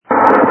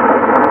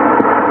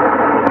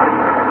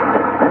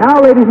now,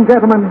 ladies and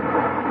gentlemen,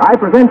 I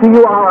present to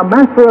you our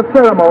master of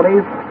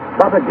ceremonies,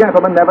 but a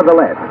gentleman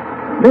nevertheless,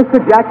 Mr.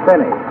 Jack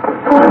Benny.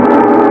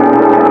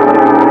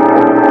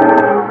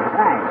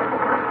 Thanks.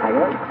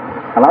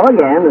 Hello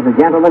again. This is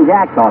Gentleman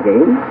Jack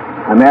talking,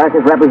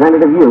 America's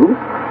representative youth,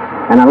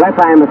 and unless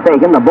I am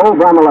mistaken, the Beau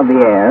Brummel of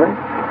the air,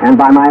 and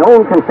by my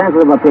own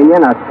consensus of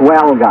opinion, a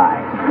swell guy.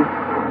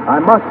 I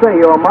must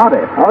say you're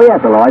modest. Oh, yes,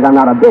 Lloyd, I'm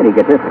not a bit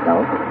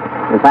egotistical.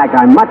 In fact,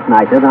 I'm much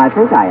nicer than I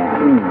think I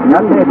am.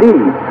 That may be,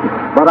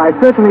 but I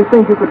certainly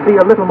think you could be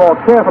a little more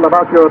careful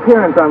about your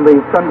appearance on the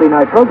Sunday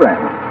night program.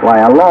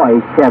 Why, Aloy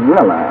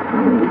Chevrilla.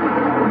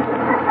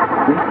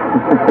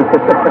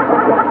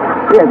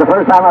 Yeah, it's the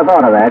first time I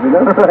thought of that, you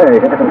know? Right.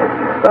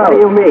 What do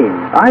you mean?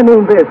 I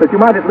mean this, that you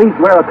might at least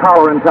wear a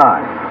collar and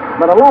tie.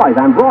 But Aloy,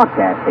 I'm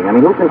broadcasting. I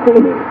mean, who can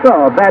see me?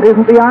 So, that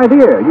isn't the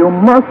idea. You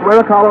must wear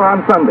a collar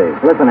on Sundays.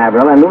 Listen,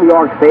 Avril, in New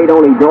York State,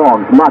 only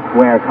dogs must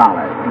wear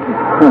collars.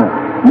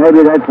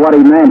 Maybe that's what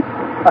he meant.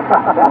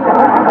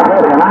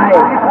 Listen,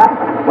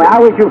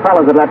 I wish you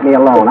fellows would let me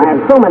alone. I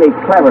have so many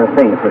clever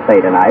things to say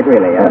tonight,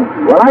 really.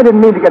 Well, I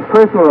didn't mean to get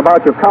personal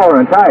about your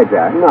collar and tie,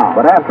 Jack. No.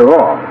 But after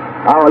all,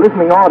 our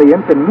listening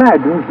audience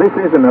imagines this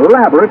is an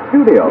elaborate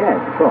studio. Yes,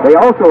 of course. They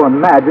also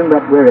imagine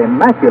that we're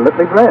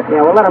immaculately dressed.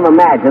 Yeah, well, let them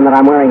imagine that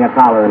I'm wearing a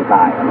collar and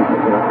tie.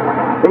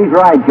 He's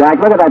right, Jack.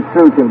 Look at that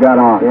suit you've got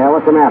on. Yeah,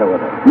 what's the matter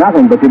with it?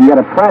 Nothing, but you can get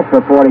a press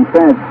for 40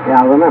 cents. Yeah,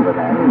 I'll remember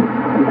that.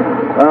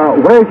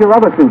 Where's your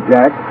other suit,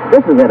 Jack?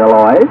 This is it,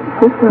 Aloy.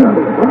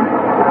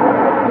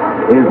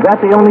 Is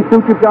that the only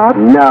suit you've got?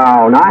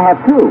 No, I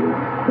have two.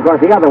 Of course,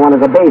 the other one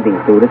is a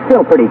bathing suit. It's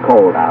still pretty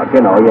cold out,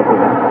 you know.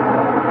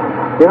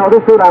 You know,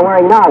 this suit I'm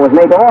wearing now was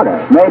made to order.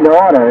 Made to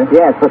order?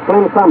 Yes, for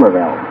Slim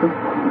Somerville.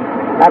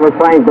 That was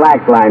Frank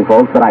Black's line,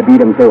 folks, but I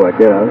beat him to it,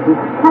 you know.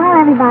 Hello,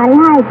 everybody.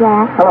 Hi,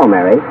 Jack. Hello,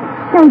 Mary.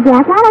 Say,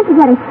 Jack, why don't you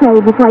get a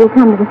shave before you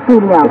come to the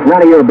studio? It's none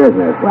of your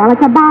business. Well,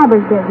 it's a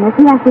barber's business.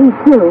 He has to eat,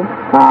 too.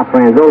 Ah,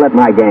 friends, don't let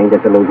my gang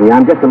disillusion me.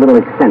 I'm just a little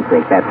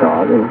eccentric, that's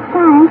all.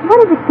 Thanks.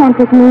 What does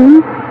eccentric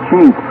mean?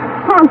 Cheap.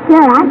 Oh,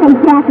 sure. I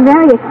think Jack's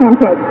very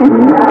eccentric.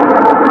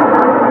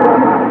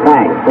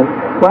 Thanks.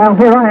 Well,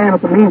 here I am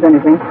if it means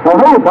anything. Oh,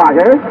 hello,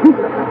 Parker.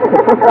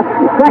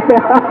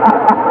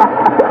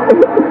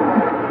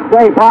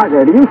 Say,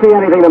 Parker, do you see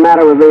anything the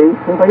matter with me?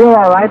 Well, you're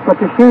all right, but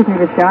your shoes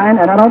need to shine,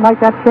 and I don't like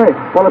that shirt.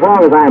 Well, as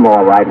long as I'm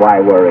all right, why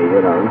worry,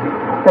 you know?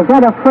 Is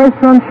that a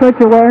first-run shirt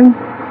you're wearing?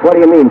 What do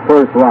you mean,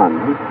 first run?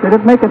 Did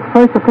it make its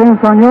first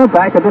appearance on your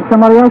back, or did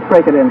somebody else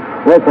break it in?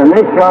 Listen,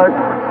 this shirt...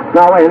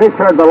 No, wait, this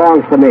shirt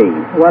belongs to me.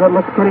 Well, it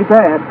looks pretty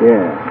bad.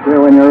 Yeah.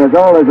 Sure, when you're as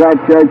old as that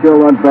shirt,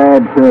 you'll look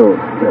bad, too.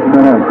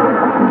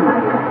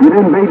 You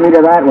didn't beat me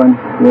to that one.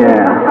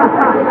 Yeah.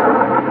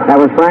 That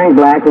was Frank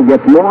Black, who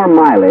gets more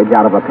mileage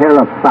out of a pair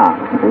of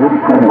socks.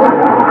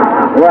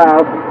 Well,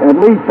 at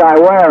least I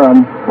wear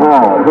them.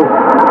 Oh.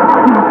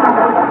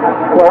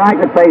 Well, I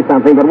could say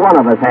something, but one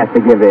of us has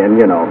to give in,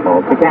 you know,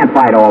 folks. You can't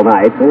fight all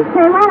night.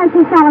 Say, why don't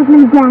you fellows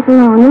leave Jack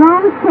alone? You're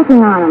always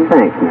picking on him.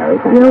 Thanks, Mary.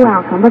 Thanks. You're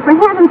welcome. But for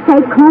heaven's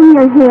sake, comb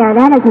your hair.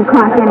 That doesn't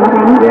cost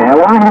anything. Yeah,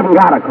 well, I haven't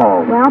got a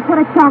comb. Well, put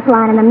a chalk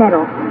line in the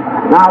middle.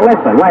 Now,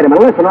 listen, wait a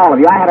minute. Listen, all of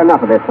you. I had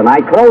enough of this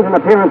tonight. Clothes and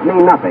appearance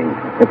mean nothing.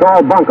 It's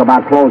all bunk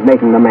about clothes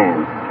making the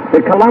man.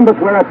 Did Columbus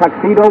wear a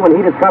tuxedo when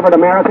he discovered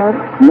America?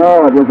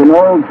 No, it was an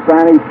old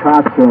Spanish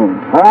costume.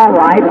 All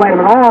right, wait a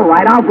minute. All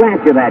right, I'll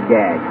grant you that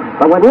gag.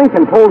 But when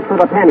Lincoln posed for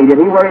the penny,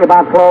 did he worry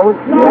about clothes?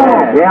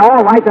 Yes. Yeah,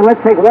 all right, then let's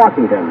take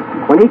Washington.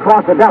 When he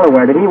crossed the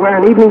Delaware, did he wear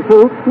an evening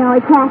suit? No,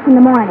 he crossed in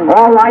the morning.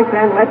 All right,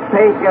 then, let's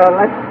take,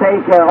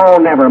 oh,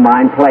 never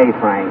mind. Play,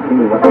 Frank.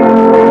 See what...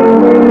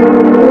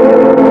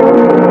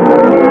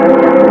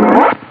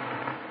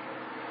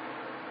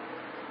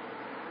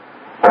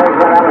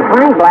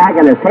 Frank Black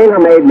and his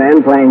tailor-made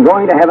men playing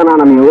Going to Heaven on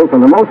a Mule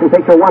from the motion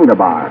picture Wonder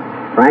Bar.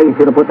 Frank, you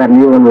should have put that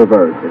mule in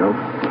reverse, you know.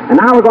 And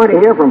now we're going to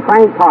hear from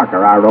Frank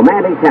Parker, our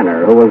romantic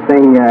tenor, who will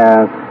sing,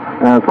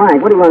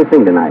 Frank, what do you want to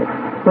sing tonight?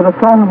 For the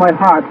song of my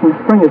heart, when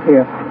spring is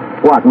here.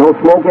 What, no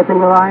smoke gets in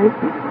your eyes?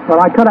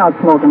 Well, I cut out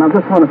smoking. I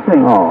just want to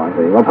sing. Oh, I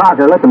see. Well,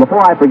 Parker, listen,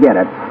 before I forget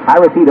it, I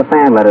received a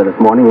fan letter this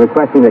morning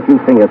requesting that you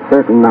sing a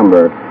certain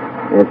number.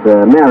 It's,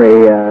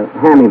 Mary,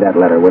 hand me that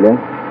letter, will you?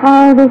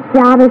 Oh, this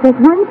job is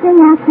just one thing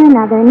after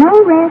another.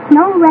 No rest,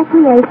 no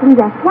recreation,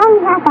 just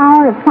 1/2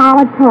 hour of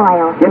solid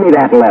toil. Give me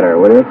that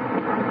letter, will you?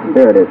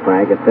 Here it is,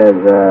 Frank. It says,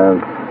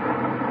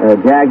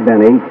 Jack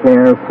Benny,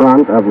 care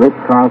front of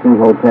Ritz-Carlton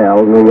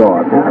Hotel, New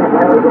York.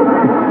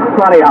 It's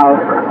funny how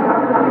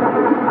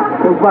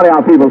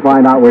people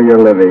find out where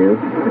you're living.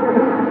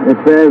 It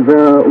says,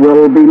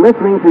 we'll be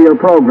listening to your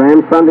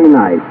program Sunday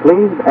night.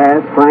 Please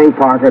ask Frank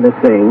Parker to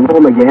sing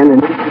Home Again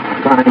and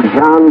signed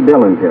John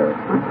Dillinger.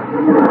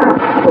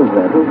 What was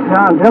that?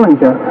 John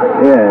Dillinger?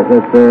 Yes,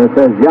 it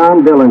says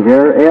John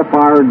Dillinger,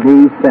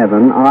 FRD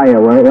 7,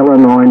 Iowa,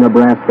 Illinois,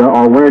 Nebraska,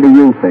 or where do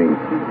you think?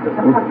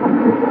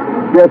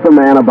 Just a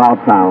man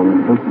about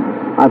town.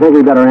 I think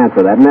we better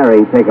answer that.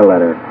 Mary, take a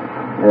letter.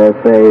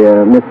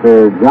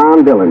 Mr.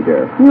 John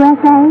Dillinger.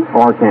 USA?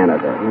 Or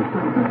Canada.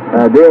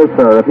 Dear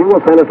sir, if you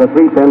will send us a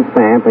 3-cent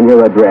stamp and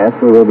your address,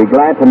 we will be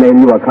glad to mail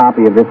you a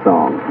copy of this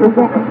song.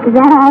 Is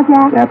that all,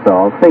 Jack? That's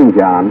all. Sing,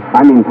 John.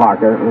 I mean,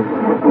 Parker.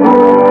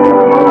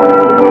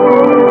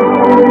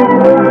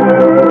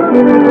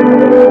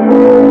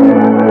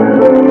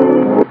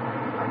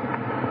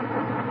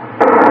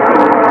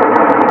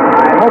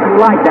 I hope you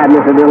like that,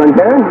 Mr.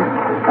 Dillinger.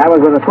 That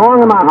was With a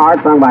Song in My Heart,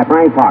 sung by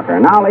Frank Parker.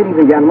 Now, ladies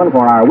and gentlemen,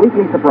 for our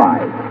weekly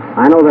surprise.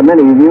 I know that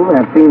many of you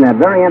have seen that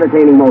very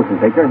entertaining motion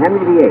picture,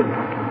 Henry VIII.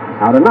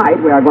 Now, tonight,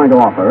 we are going to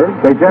offer...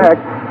 Say, Jack.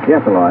 Yes,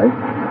 Aloy.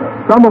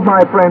 Some of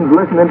my friends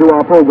listened into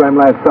our program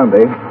last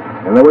Sunday,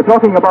 and they were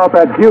talking about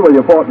that duel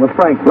you fought with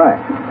Frank Black.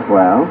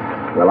 Well?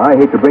 Well, I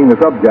hate to bring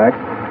this up, Jack,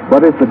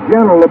 but it's the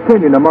general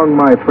opinion among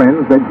my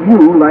friends that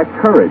you lack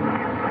courage.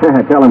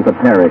 Tell him to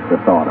perish the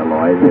thought,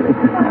 Aloy.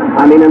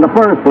 I mean, in the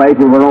first place,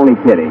 we were only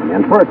kidding.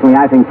 And personally,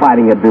 I think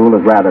fighting a duel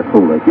is rather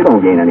foolish. You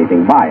don't gain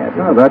anything by it.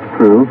 Oh, that's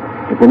true.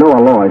 But you know,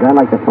 Aloy, I'd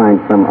like to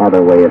find some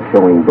other way of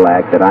showing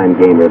Black that I'm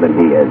gamer than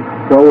he is.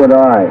 So would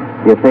I.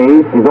 You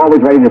see, he's always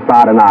ready to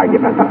start an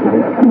argument.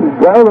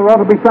 Well, there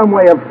ought to be some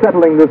way of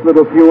settling this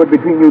little feud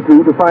between you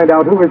two to find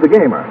out who is the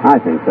gamer. I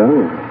think so.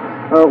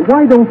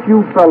 Why don't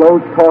you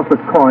fellows toss a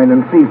coin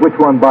and see which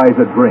one buys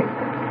a drink?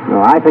 No,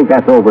 I think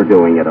that's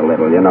overdoing it a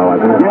little, you know.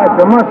 Yes,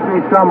 there must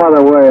be some other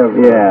way of...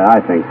 Yeah,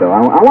 I think so.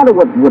 I wonder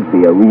what would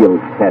be a real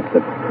test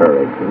of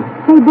courage.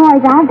 Hey,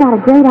 boys, I've got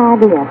a great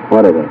idea.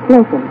 What is it?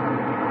 Listen,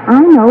 I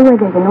know where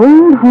there's an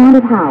old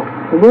haunted house,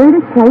 the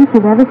weirdest place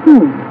you've ever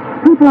seen.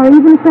 People are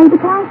even afraid to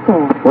pass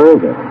there. Where is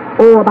it?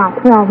 Oh,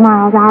 about 12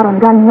 miles out on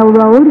Gun Hill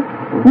Road.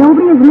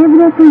 Nobody has lived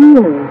there for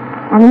years.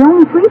 And the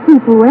only 3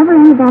 people who ever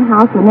entered that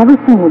house were never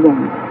seen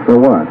again. For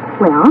what?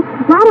 Well,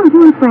 why don't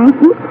you and Frank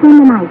each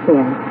spend the night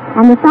there?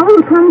 And the fellow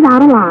who comes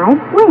out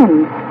alive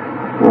wins.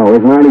 Oh,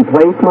 isn't there any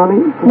place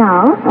money?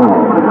 No.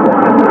 Oh.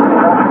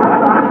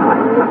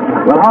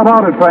 Well, how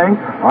about it, Frank?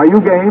 Are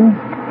you game?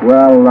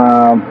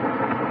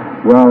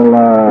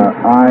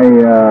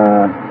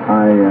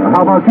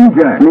 How about you,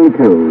 Jack? Me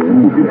too.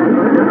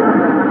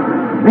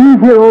 These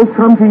heroes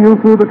come to you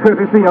through the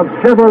courtesy of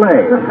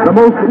Chevrolet, the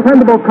most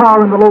dependable car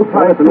in the low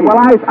price. Well,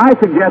 I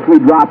suggest we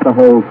drop the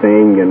whole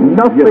thing and...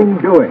 Nothing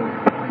doing.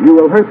 You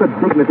will hurt the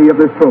dignity of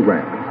this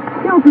program.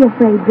 Don't be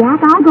afraid, Jack.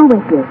 I'll go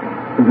with you.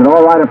 Is it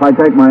all right if I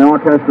take my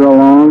orchestra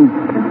along?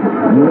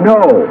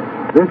 No.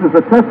 This is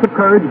a test of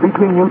courage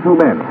between you two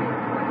men.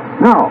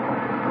 Now,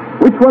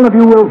 which one of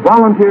you will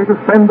volunteer to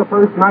spend the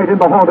first night in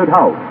the haunted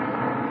house?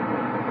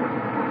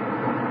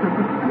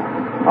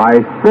 I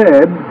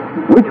said,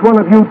 which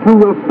one of you two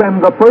will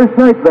spend the first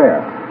night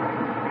there?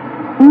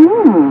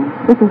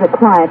 This is a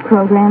quiet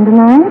program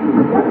tonight.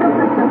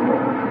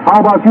 How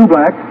about you,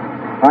 Black?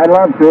 I'd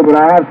love to, but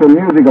I have some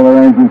musical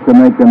arrangements to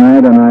make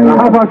tonight, and I...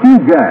 How about you,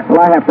 Jack?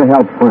 Well, I have to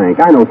help Frank.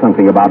 I know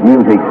something about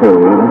music,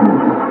 too.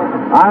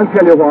 I'll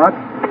tell you what.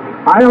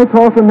 I'll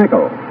toss a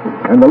nickel,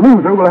 and the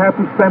loser will have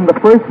to spend the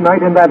first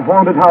night in that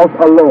haunted house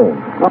alone.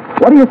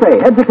 What do you say,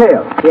 heads or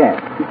tails? Yes.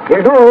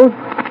 Here goes.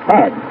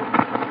 Heads.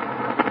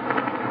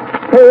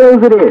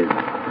 Tails it is.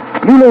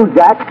 You lose,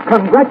 Jack.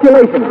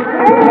 Congratulations.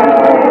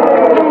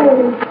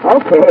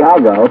 Okay, I'll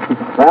go.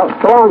 Well,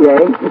 so long,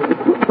 gang.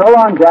 So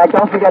long, Jack.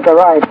 Don't forget to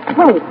write.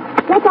 Hey,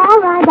 let's all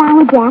ride down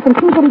with Jack and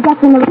see that he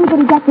gets in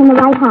the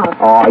right house.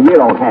 Oh, you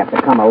don't have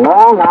to come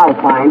along. I'll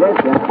find it.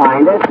 Just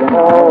find it.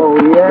 Oh,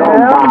 yeah?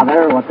 Don't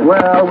bother.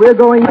 Well, we're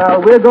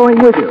going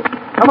with you.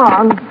 Come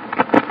on.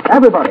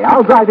 Everybody,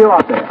 I'll drive you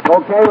out there.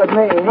 Okay with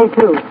me. Me,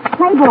 too.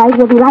 Play, boys.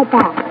 We'll be right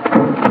back.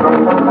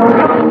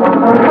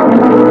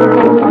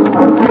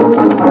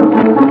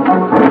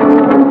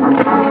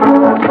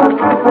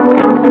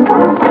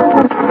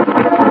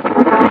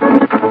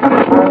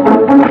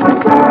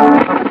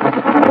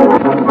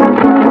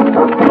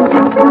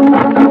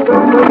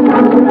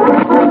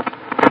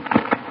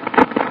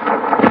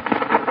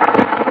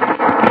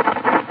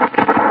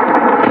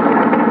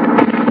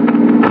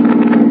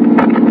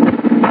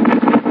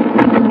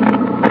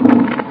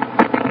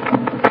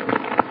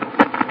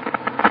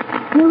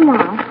 Here we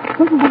are.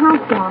 This is the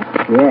house, Jack.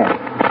 Yeah.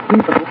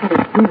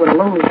 What a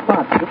lonely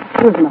spot. This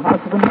isn't a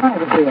house of the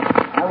night here.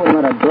 I wouldn't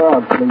let a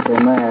dog sleep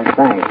in there.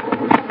 Thanks.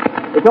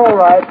 It's all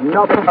right.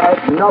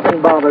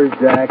 Nothing bothers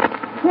Jack.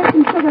 Here's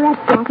some cigarettes,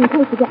 Jack, in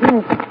case you get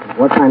nervous.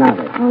 What kind are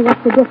they? Oh,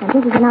 what's the difference?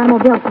 This is an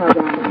automobile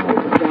program.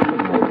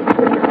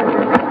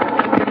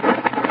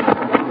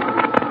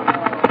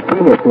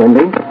 See here,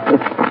 Swindy.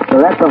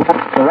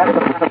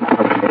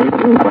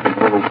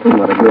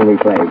 What a gloomy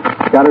place.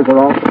 Shutters are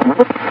all...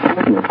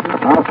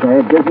 I'll say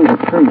it gives me the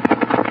creep.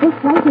 This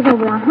place is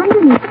over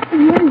 150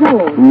 years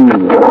old.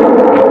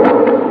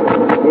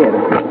 Here.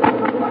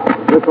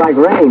 Looks like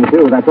rain,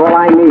 too. That's all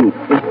I need.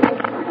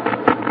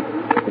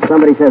 If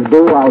somebody says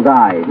boo, I'll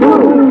die.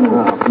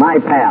 Oh, my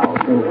pal.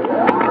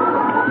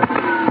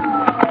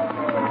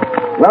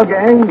 Well,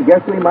 gang,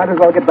 guess we might as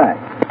well get back.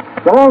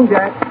 So long,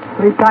 Jack.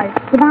 Sleep tight.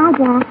 Goodbye,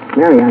 Jack.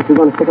 Mary, aren't you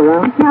going to stick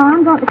around? No,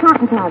 I'm going to the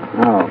Cotton Club.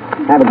 Oh,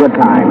 have a good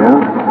time, huh?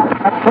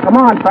 Come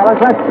on, fellas,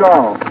 let's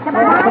go.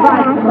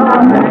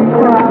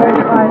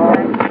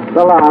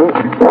 So long.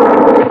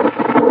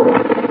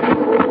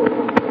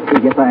 I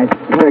guess I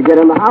better get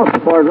in the house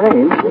before it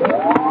rains.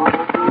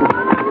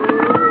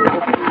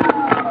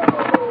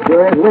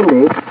 Sure is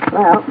windy.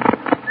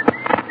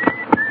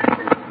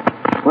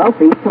 Well,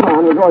 Pete, come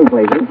on, we're going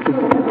places.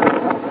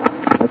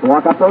 Let's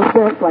walk up those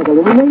steps like a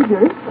little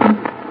major.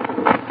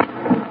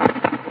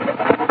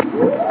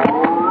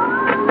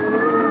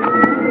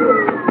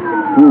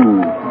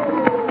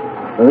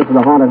 So this is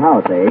a haunted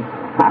house, eh?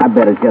 I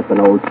bet it's just an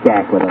old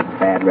shack with a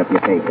bad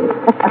reputation.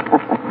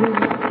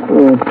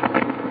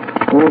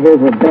 Well,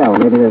 here's a bell.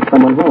 Maybe there's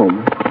someone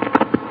home.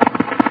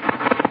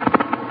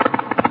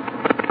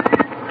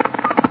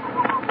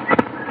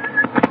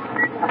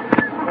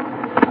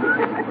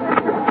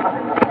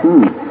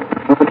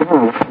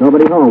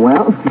 Nobody home.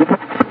 Well,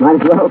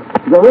 might as well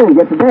go in and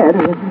get to bed.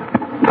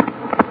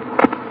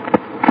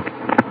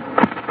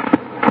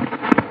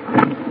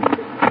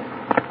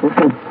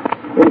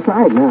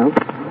 Inside now.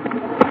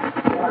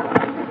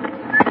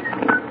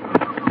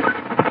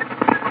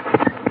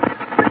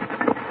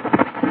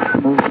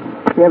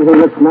 Everything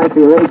looks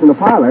nicely arranged in the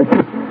parlor.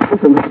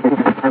 This is the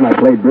time I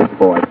played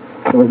Bridgeport.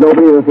 There was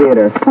nobody in the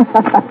theater.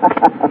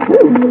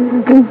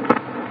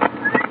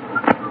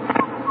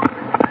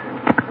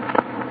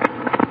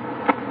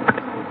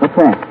 What's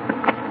that?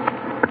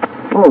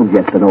 Oh,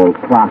 just an old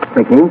clock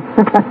ticking.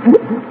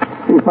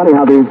 It's funny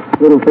how these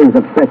little things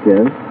upset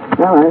you.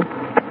 Well, I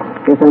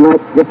guess I might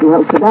get some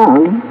help sit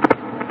down.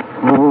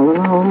 All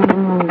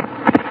alone.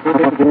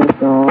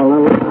 Just all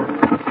alone.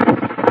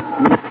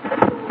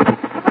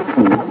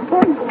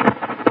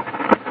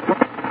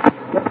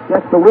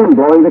 That's the wind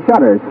blowing the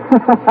shutters.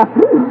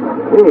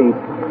 Gee,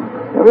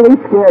 everything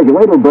scares you.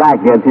 Wait till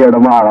Black gets here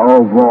tomorrow.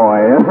 Oh,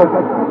 boy.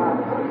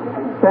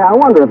 Say, I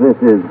wonder if this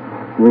is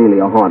really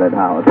a haunted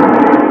house.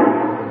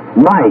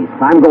 Mice,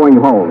 I'm going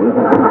home.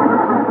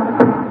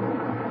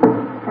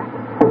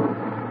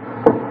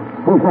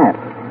 Who's that?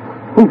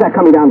 Who's that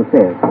coming down the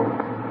stairs?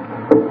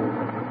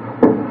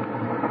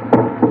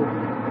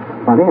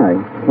 Funny, I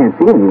can't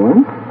see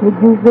anyone. Did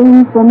you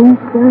ring for me,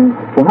 sir?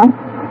 What?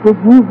 Did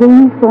you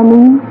ring for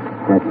me?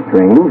 That's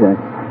strange. I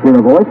hear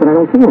a voice, but I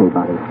don't see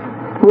anybody.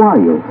 Who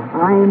are you?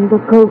 I'm the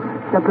ghost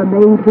of the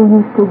maid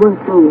who used to work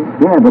here.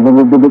 Yeah, but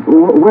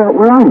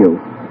where are you?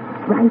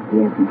 Right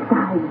here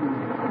beside you.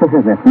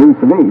 That's news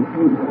to me.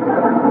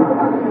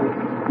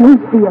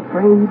 Don't be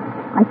afraid.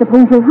 I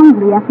suppose you're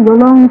hungry after your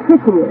long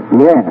trip here.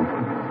 Yeah.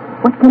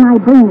 What can I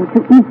bring you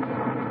to eat?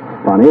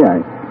 Funny,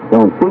 I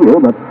don't see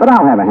you, but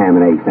I'll have a ham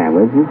and egg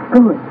sandwich.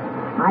 Good.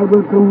 I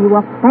will bring you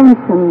a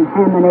phantom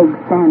ham and egg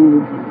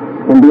sandwich.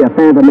 Can be a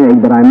phantom egg,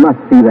 but I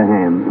must see the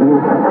ham.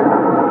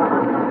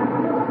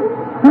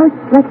 First,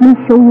 let me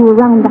show you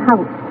around the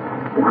house.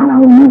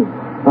 Follow me.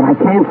 But I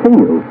can't see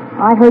you.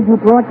 I heard you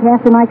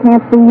broadcast and I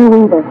can't see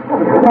you either.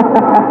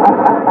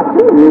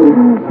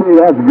 See,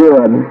 that's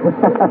good.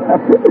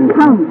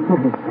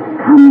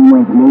 Come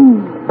with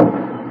me.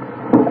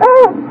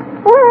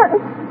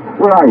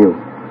 Where are you?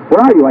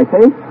 Where are you, I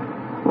say?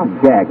 Oh,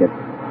 Jack, it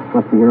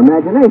must be your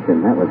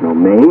imagination. That was no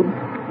maid.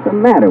 What's the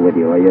matter with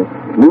you? Are you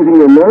losing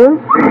your nerve?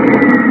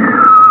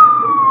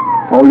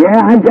 Oh,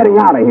 yeah? I'm getting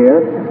out of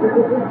here.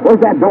 Where's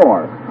that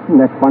door?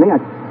 That's funny. I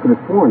could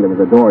have sworn there was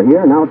a door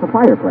here, and now it's a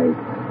fireplace.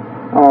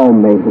 Oh,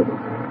 maybe.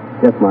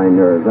 Just my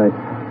nerves. I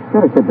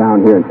better sit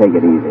down here and take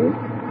it easy.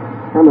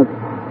 I must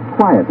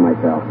quiet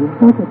myself.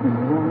 Focus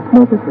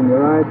in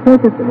your eyes.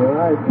 Focus in your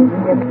eyes. Who's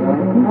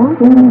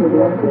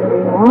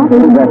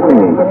that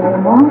singing?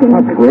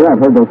 That's queer.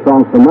 I've heard those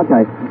songs so much,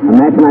 I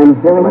imagine I'm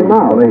hearing them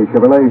now.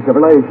 Chevrolet,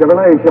 Chevrolet,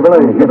 Chevrolet,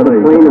 Chevrolet, Chevrolet.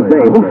 Plain as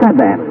day. Who said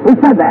that? Who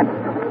said that?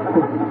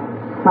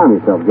 Calm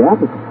yourself, Jack.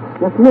 It's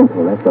just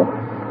mental, that's all.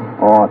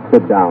 Oh,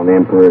 sit down,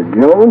 Emperor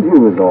Jones.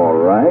 You was all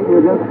right.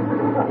 You're just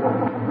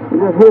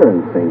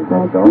hearing things,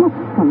 that's all. Why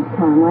don't you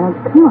come up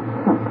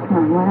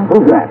sometime?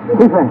 Who's that?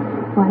 Who's that?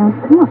 Why don't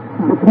you come up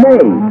sometime? It's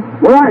May.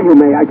 Where are you,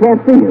 May? I can't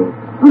see you.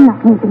 I'm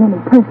not making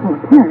any personal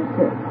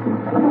appearances.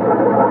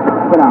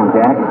 Sit down,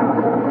 Jack.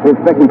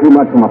 You're expecting too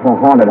much from a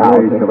haunted house.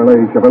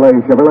 Chevrolet, Chevrolet,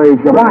 Chevrolet,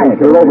 Chevrolet.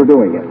 Quiet. You're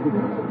overdoing it.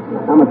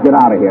 I must get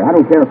out of here. I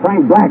don't care if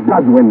Frank Black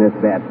does win this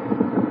bet.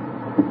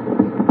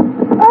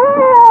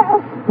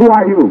 Who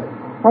are you?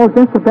 Oh,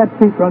 just a bet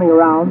sheep running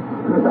around.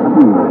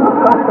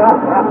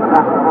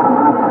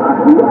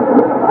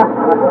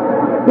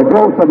 The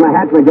ghost of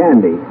Mahatma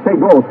Gandhi. Say,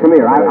 ghost, come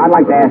here. I'd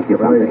like to ask you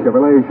something.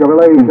 Chevrolet,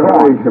 Chevrolet,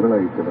 Chevrolet,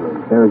 Chevrolet,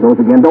 Chevrolet. There it goes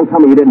again. Don't tell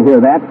me you didn't hear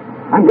that.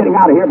 I'm getting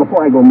out of here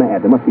before I go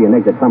mad. There must be an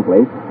exit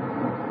someplace.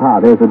 Ah,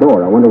 there's the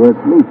door. I wonder where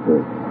it leads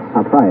to.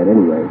 I'll try it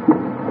anyway.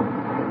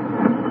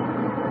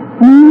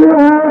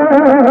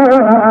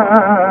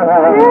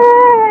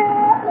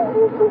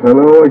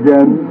 Hello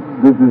again.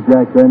 This is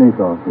Jack Benny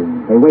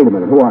talking. Hey, wait a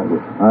minute. Who are you?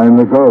 I'm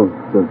the ghost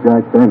of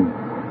Jack Benny.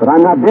 But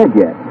I'm not dead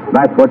yet.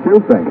 That's what you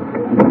think. I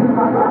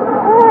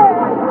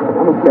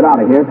must get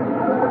out of here.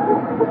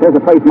 There's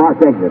a place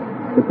marked exit.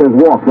 It says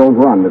walk, don't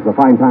run. It's a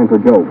fine time for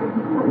jokes.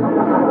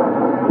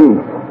 Gee,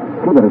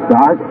 but it's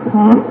dark.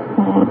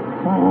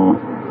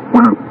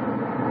 Stop.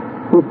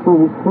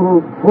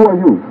 Who are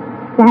you?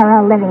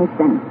 Sarah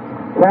Livingston.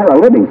 Sarah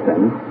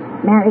Livingston?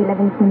 Mary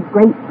Livingston's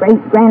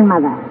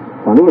great-great-grandmother.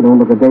 Funny, you don't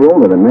look a day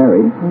older than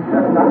Mary.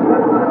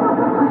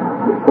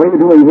 What are you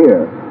doing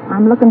here?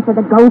 I'm looking for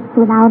the ghost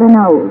without a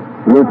nose.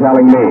 You're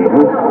telling me,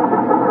 huh?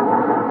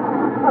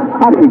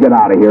 How did you get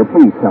out of here?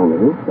 Please tell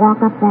me.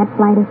 Walk up that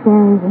flight of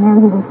stairs, and there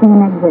you will see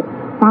an exit.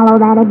 Follow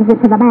that exit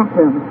to the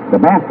bathroom. The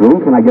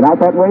bathroom? Can I get out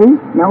that way?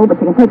 No, but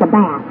you can take a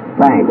bath.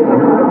 Thanks.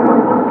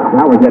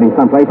 Now we're getting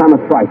someplace. I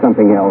must try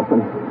something else.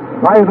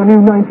 Try the new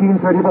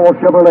 1934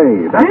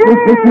 Chevrolet. That will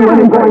take you When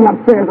I'm anywhere. going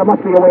upstairs, there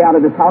must be a way out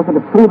of this house, and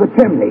it's through the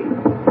chimney.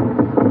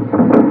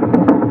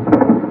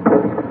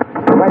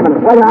 Wait a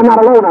minute. I'm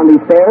not alone on these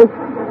stairs.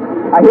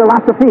 I hear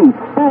lots of feet.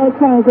 Hey,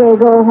 Cranky,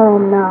 go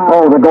home now.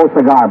 Oh, the ghost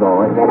of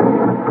Garbo.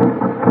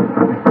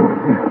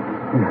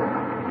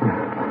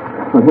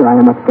 Well, here I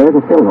am upstairs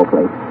and still no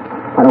place.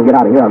 If I don't get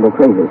out of here, I'll go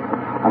crazy.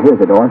 Now, here's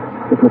the door.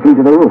 This must lead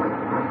to the roof.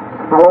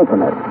 I'll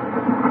open it.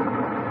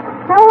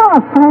 Hello,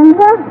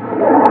 stranger.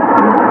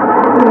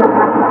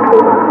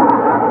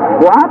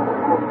 What?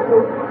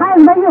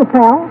 How's the you,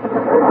 pal?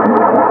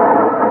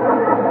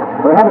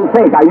 For heaven's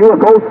sake, are you a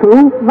ghost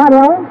too? What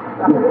else?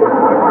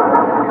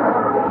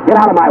 Get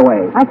out of my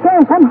way. I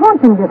can't. I'm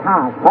haunting this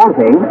house.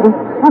 Haunting?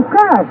 Of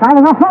course. I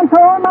was a haunter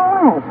all my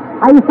life.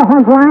 I used to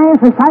haunt lions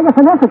and tigers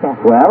in Africa.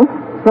 Well,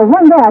 So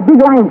one day a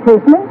big lion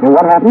chased me. and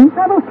what happened?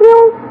 I was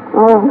killed.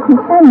 Oh,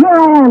 And here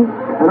I am.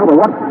 I know, but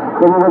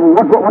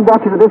what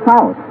brought you to this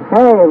house?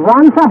 Hey,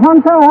 once a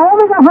hunter,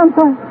 always a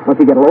hunter. Must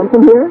you get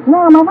lonesome here?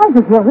 No, my wife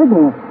is here with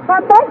me.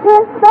 But Becky.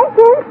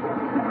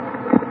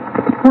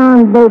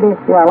 Come, baby.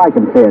 Yeah, I like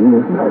him thin.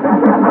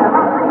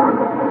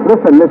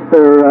 Listen,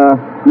 Mr.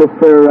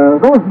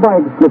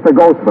 Ghostberg. Mr.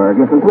 Ghostberg,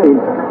 listen, please.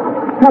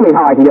 Tell me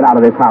how I can get out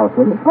of this house,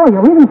 will you? Oh,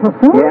 you're reading so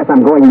soon? Yes,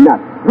 I'm going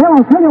nuts. Well,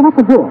 I'll tell you what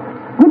to do.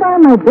 Put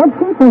on my bed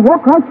sheet and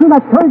walk right through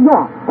that third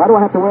door. Why do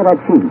I have to wear that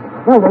sheet?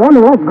 Well, they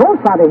only let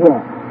ghosts out of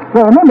here.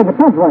 So remember the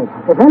password.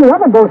 If any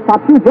other ghost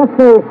stops you, just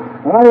say,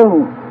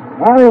 herring.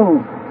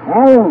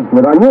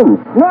 With onions.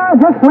 No,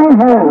 just plain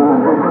herring.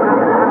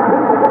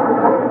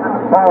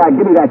 All right,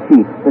 give me that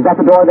sheet. Is that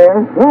the door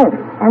there? Yes,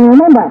 and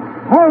remember,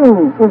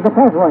 herring is the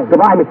password.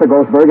 Goodbye, Mr.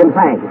 Ghostberg, and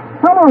thanks.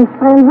 So long,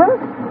 stranger.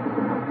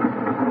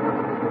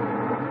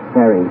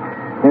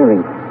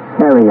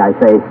 Herring, I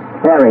say.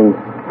 Herring.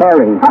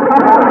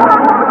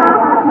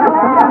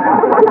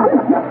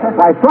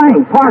 Why,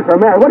 Frank, Parker,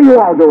 Mary, what are you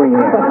all doing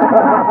here?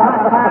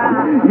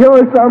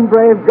 You're some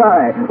brave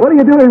guy. What are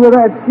you doing with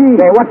that sheet?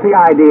 Hey, what's the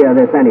idea of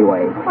this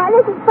anyway? Why,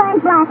 this is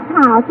Frank Black's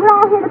house. We're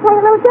all here to play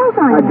a little joke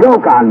on A you.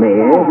 joke on me,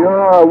 eh?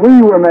 Sure, we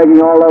were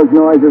making all those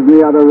noises in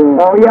the other room.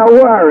 Oh, you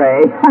were,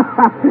 eh?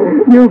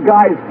 You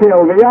guys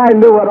killed me. I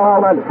knew it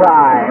all the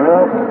time.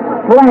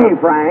 Play,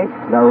 Frank.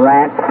 The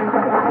rat.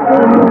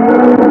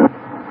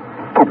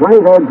 A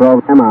 23rd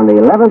program on the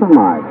 11th of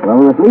March. Well,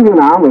 we must leave you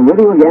now, and we'll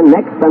be with you again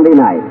next Sunday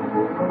night.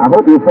 I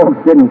hope you folks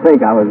didn't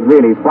think I was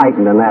really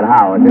frightened in that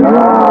house. You know?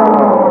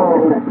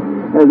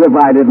 No! As if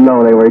I didn't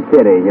know they were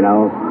kidding, you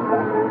know.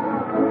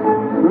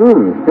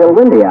 Still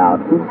windy out.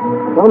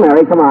 Well,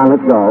 Mary, come on,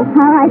 let's go.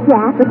 All right,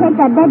 Jack. We'll take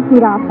that bed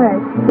sheet off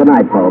first. Good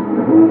night, folks.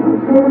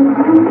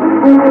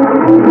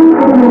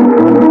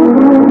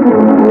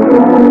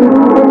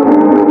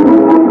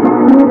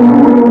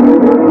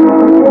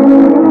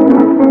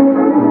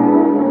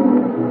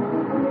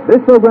 This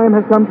program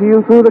has come to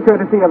you through the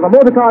courtesy of the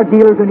motor car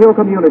dealers in your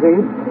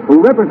communities who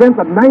represent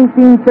the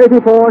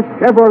 1934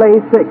 Chevrolet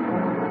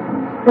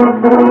 6.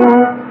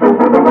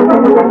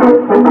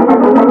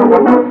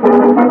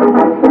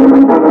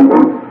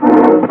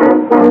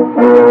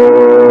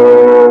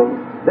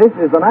 This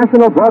is the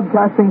National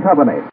Broadcasting Company.